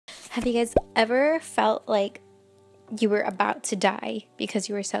Have you guys ever felt like you were about to die because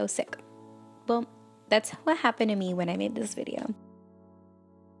you were so sick? Well, that's what happened to me when I made this video.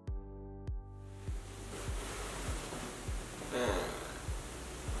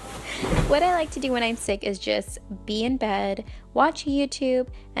 What I like to do when I'm sick is just be in bed, watch YouTube,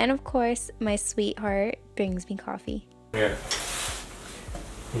 and of course, my sweetheart brings me coffee. Here.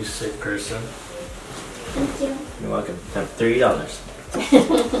 You sick person. Thank you. You're welcome. Have $30.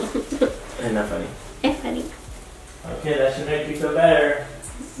 Isn't that funny? It's funny. Okay, that should make you feel better.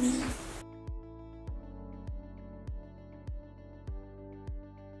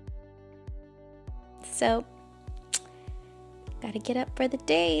 So, gotta get up for the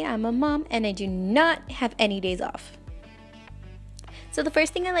day. I'm a mom and I do not have any days off. So the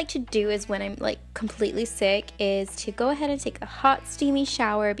first thing I like to do is when I'm like completely sick is to go ahead and take a hot steamy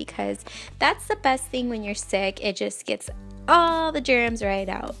shower, because that's the best thing when you're sick. It just gets all the germs right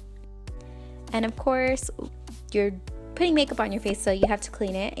out. And of course, you're putting makeup on your face, so you have to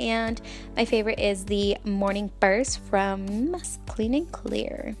clean it. And my favorite is the Morning Burst from Clean and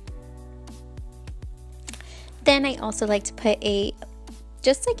Clear. Then I also like to put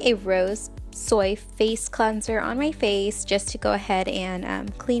just like a rose soy face cleanser on my face, just to go ahead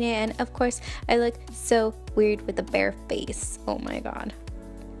and clean it. And of course, I look so weird with a bare face. Oh my god.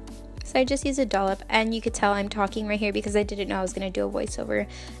 So I just use a dollop, and you could tell I'm talking right here because I didn't know I was going to do a voiceover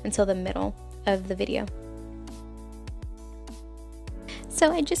until the middle of the video.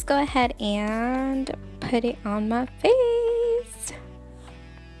 So I just go ahead and put it on my face.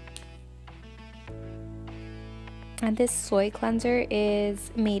 And this soy cleanser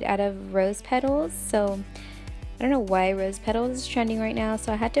is made out of rose petals, so I don't know why rose petals is trending right now,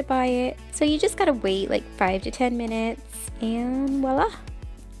 so I had to buy it. So you just gotta wait like 5 to 10 minutes and voila.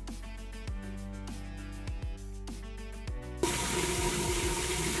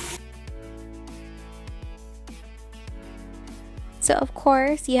 So of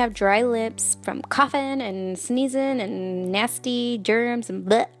course you have dry lips from coughing and sneezing and nasty germs and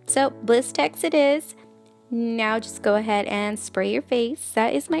bleh. So Blistex it is. Now just go ahead and spray your face.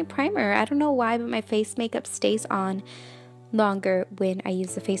 That is my primer. I don't know why, but my face makeup stays on longer when I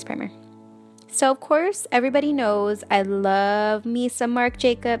use the face primer. So of course, everybody knows I love me some Marc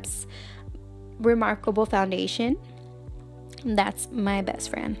Jacobs Remarkable Foundation. That's my best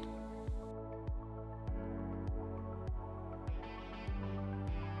friend.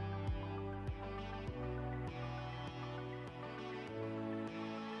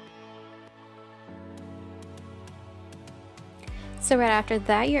 So right after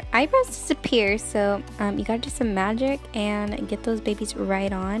that, your eyebrows disappear, so you gotta do some magic and get those babies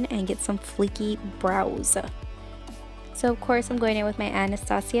right on and get some fleeky brows. So of course I'm going in with my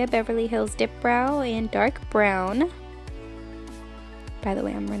Anastasia Beverly Hills Dip Brow in dark brown. By the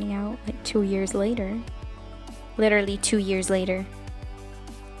way, I'm running out like 2 years later. Literally 2 years later.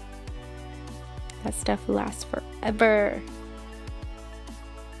 That stuff lasts forever.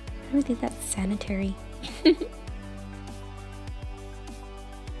 I don't think that's sanitary.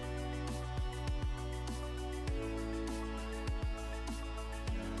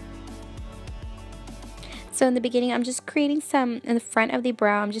 So in the beginning, I'm just creating some, in the front of the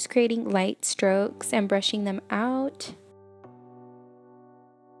brow, I'm just creating light strokes and brushing them out.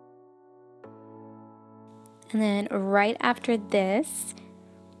 And then right after this,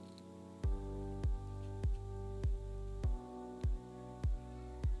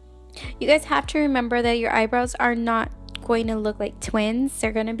 you guys have to remember that your eyebrows are not going to look like twins.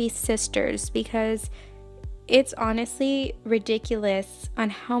 They're going to be sisters, because it's honestly ridiculous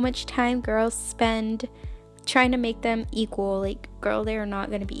on how much time girls spend trying to make them equal. Like, girl, they are not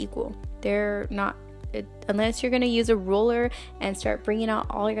going to be equal. They're not, unless you're going to use a ruler and start bringing out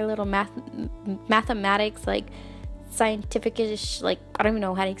all your little mathematics, like scientific-ish, like, I don't even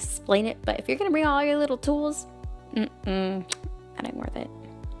know how to explain it, but if you're going to bring all your little tools, that ain't worth it.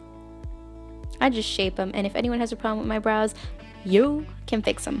 I just shape them, and if anyone has a problem with my brows, you can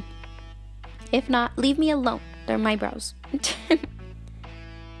fix them. If not, leave me alone. They're my brows.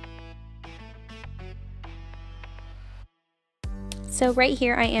 So right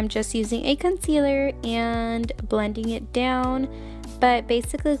here I am just using a concealer and blending it down, but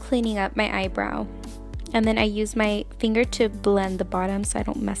basically cleaning up my eyebrow. And then I use my finger to blend the bottom so I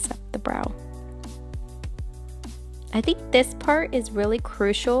don't mess up the brow. I think this part is really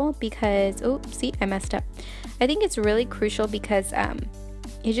crucial because, oh, see, I messed up. I think it's really crucial because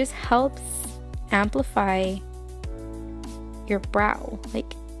it just helps amplify your brow.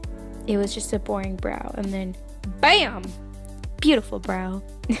 Like, it was just a boring brow, and then bam! Beautiful brow.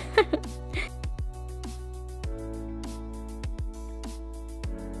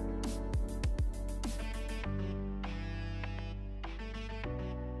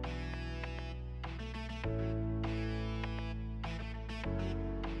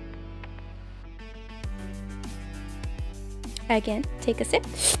 Again, take a sip.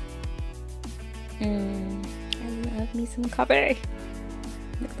 I love me some coffee.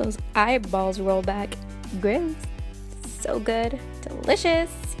 Look at those eyeballs roll back. Gross. So good. Delicious.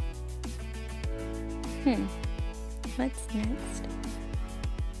 What's next?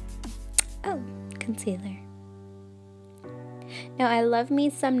 Oh, concealer. Now, I love me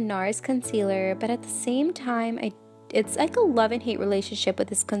some NARS concealer, but at the same time, it's like a love and hate relationship with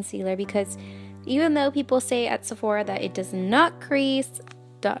this concealer, because even though people say at Sephora that it does not crease,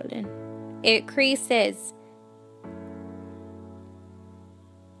 darling, it creases.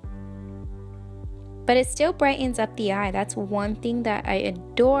 But it still brightens up the eye. That's one thing that I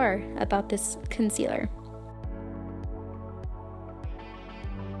adore about this concealer.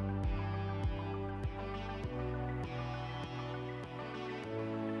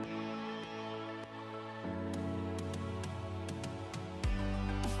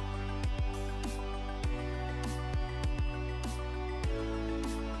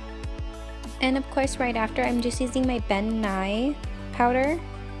 And of course, right after, I'm just using my Ben Nye powder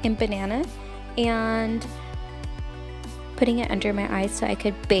in banana and putting it under my eyes so I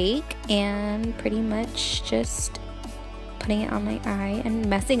could bake, and pretty much just putting it on my eye and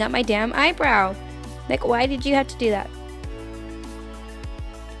messing up my damn eyebrow. Like, why did you have to do that?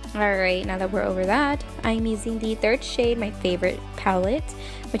 Alright, now that we're over that, I'm using the third shade, my favorite palette,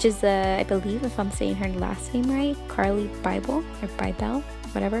 which is the, I believe, if I'm saying her last name right, Carly Bible, or Bibel,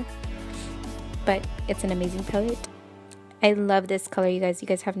 whatever. But it's an amazing palette. I love this color, you guys. You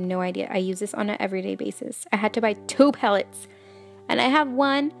guys have no idea. I use this on an everyday basis. I had to buy 2 palettes, and I have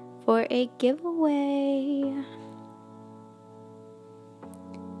one for a giveaway.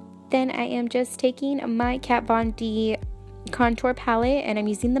 Then I am just taking my Kat Von D contour palette, and I'm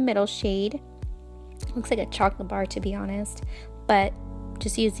using the middle shade. Looks like a chocolate bar, to be honest, but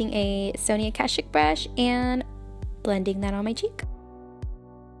just using a Sony Akashic brush and blending that on my cheek.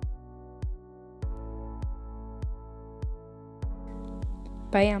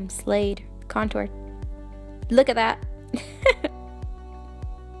 Bam, slayed, contoured. Look at that.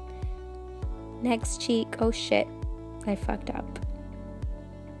 Next cheek. Oh shit, I fucked up.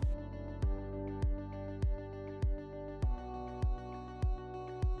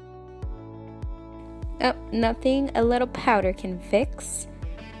 Oh, nothing a little powder can fix.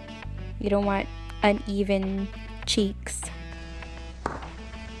 You don't want uneven cheeks.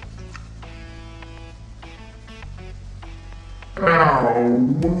 Ow.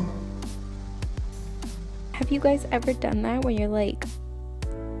 Have you guys ever done that where you're like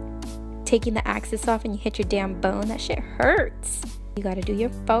taking the axis off and you hit your damn bone? That shit hurts. You gotta do your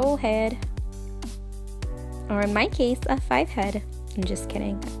forehead, or in my case, a 5 head. I'm just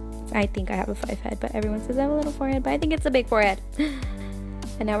kidding. I think I have a 5 head, but everyone says I have a little forehead, but I think it's a big forehead.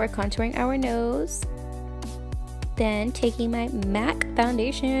 And now we're contouring our nose. Then taking my MAC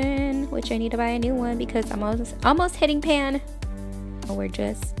foundation, which I need to buy a new one because I'm almost hitting pan. We're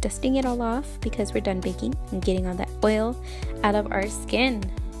just dusting it all off because we're done baking and getting all that oil out of our skin.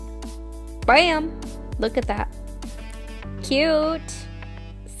 Bam! Look at that. Cute.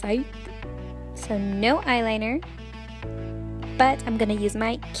 Sight. So no eyeliner, but I'm gonna use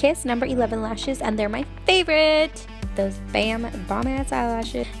my Kiss number 11 lashes, and they're my favorite. Those bam bomb ass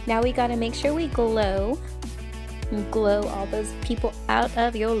eyelashes. Now we gotta make sure we glow all those people out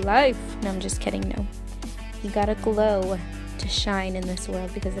of your life. No, I'm just kidding. No, you gotta glow to shine in this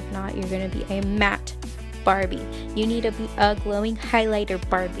world, because if not, you're gonna be a matte Barbie. You need to be a glowing highlighter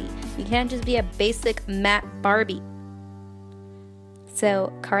Barbie. You can't just be a basic matte Barbie.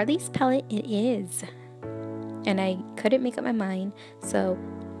 So Carly's palette it is, and I couldn't make up my mind, so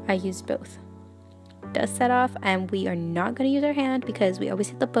I used both. Dust that off, and we are not going to use our hand because we always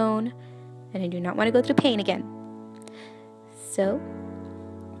hit the bone, and I do not want to go through pain again. So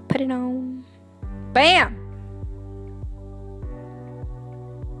put it on. Bam!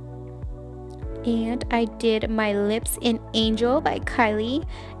 And I did my lips in Angel by Kylie,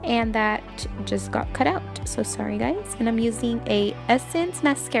 and that just got cut out, so sorry guys. And I'm using a Essence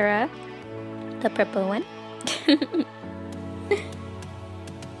mascara, the purple one.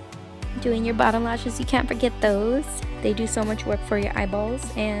 Doing your bottom lashes, you can't forget those. They do so much work for your eyeballs,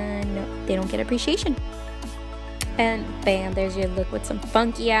 and no, they don't get appreciation. And bam, there's your look with some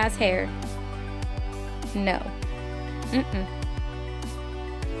funky ass hair. No.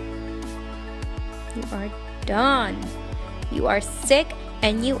 You are done. You are sick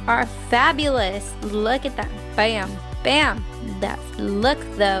and you are fabulous. Look at that. Bam, bam. That's look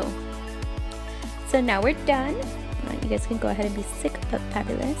though. So now we're done. You guys can go ahead and be sick but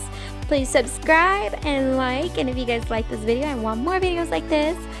fabulous. Please subscribe and like. And if you guys like this video and want more videos like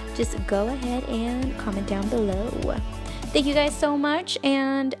this, just go ahead and comment down below. Thank you guys so much,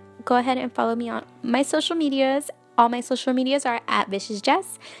 and go ahead and follow me on my social medias. All my social medias are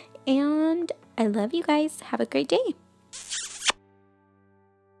 @ViciousJess, and I love you guys. Have a great day.